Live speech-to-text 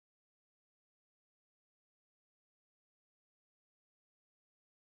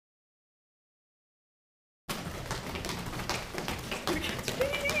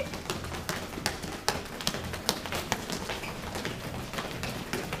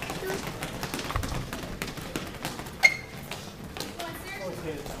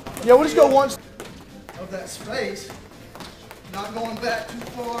Yeah, we'll just go once. Of that space, not going back too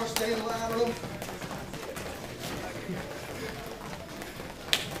far, staying lateral.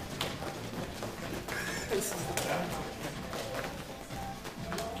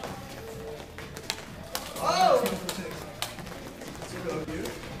 Oh!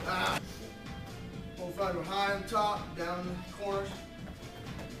 We'll find them high on top, down in the corners.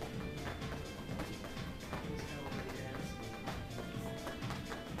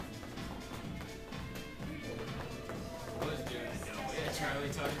 Charlie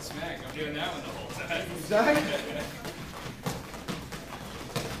talking smack. I'm doing that one the whole time. Exactly.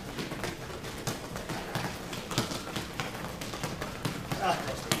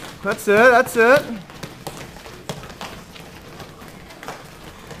 That's it, that's it.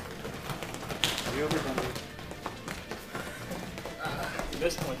 You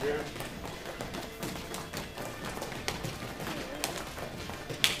missed one, Jared.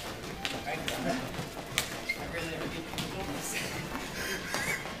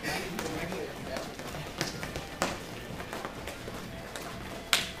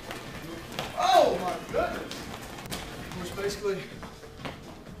 Oh my goodness. Which basically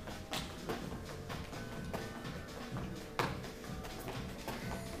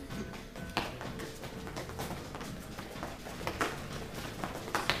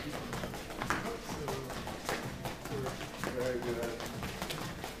very good.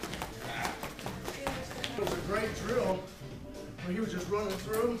 It was a great drill where he was just running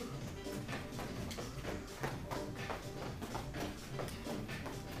through.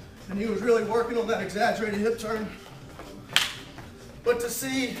 And he was really working on that exaggerated hip turn. But to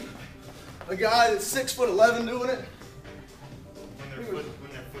see a guy that's 6'11" doing it. When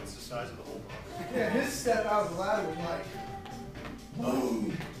their foot's the size of the whole box. Yeah, his step out of the ladder was like,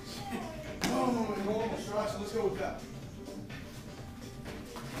 boom, boom, and normal stride. So let's go with that.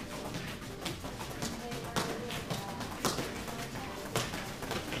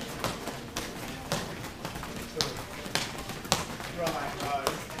 Right.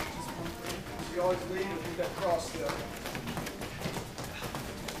 You always lead with that cross step.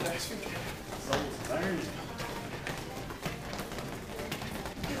 Next week.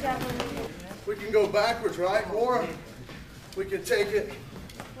 We can go backwards, right? Or we can take it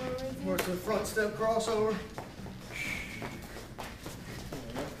where it's a front step crossover.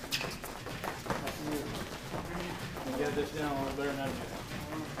 Get this down a little better than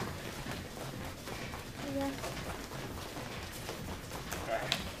Yeah.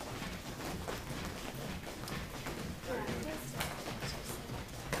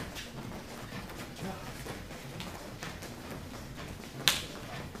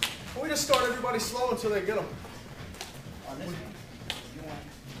 We just start everybody slow until they get them. On this one, you want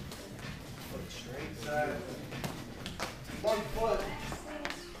foot straight. So, one foot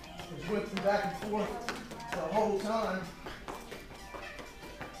is whipping back and forth the whole time.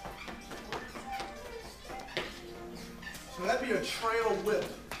 So that'd be a trail whip.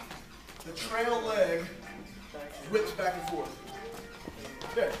 The trail leg whips back and forth.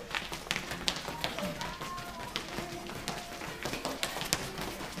 There.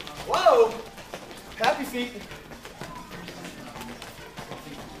 Whoa! Happy feet.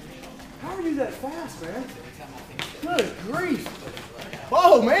 How are you that fast, man? Good grief.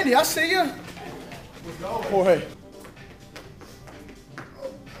 Whoa, Mandy, I see you. Boy.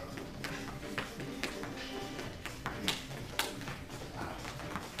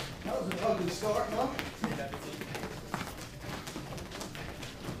 That was an ugly start, huh?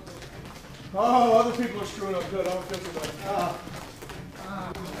 Oh, other people are screwing up good. I don't feel so bad.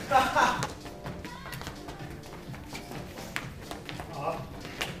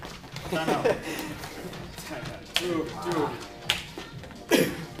 You're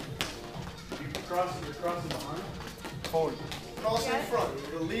crossing behind? Forward. Cross in front.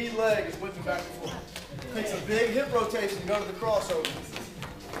 The lead leg is whipping back and forth. Takes a big hip rotation to go to the crossover.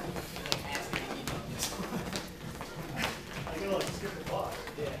 I'm gonna like skip the block.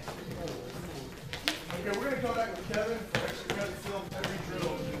 Okay, we're going to come back with Kevin. Actually, we're going to film every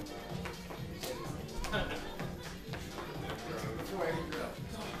drill.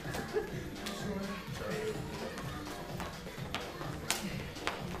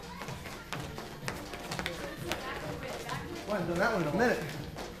 I haven't done that one in a minute.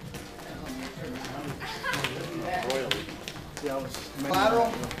 Yeah, I was Lateral.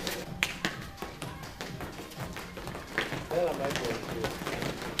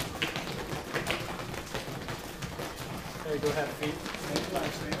 There you go, have feet.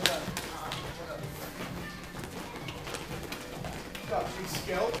 Stop, see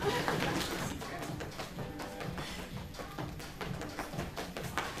skeleton.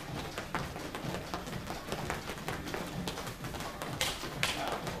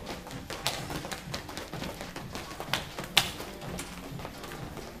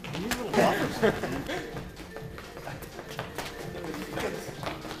 You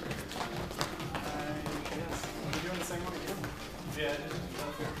doing the same one again? Yeah.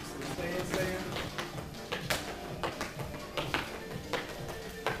 Stay in.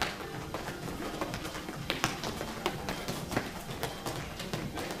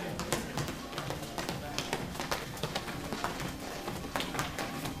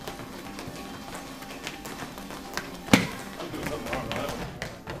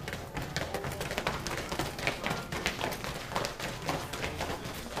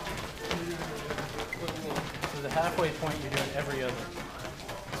 So the halfway point, you're doing every other. To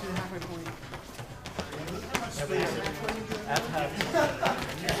the halfway point. Every other. At half.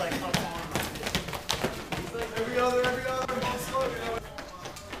 You're like up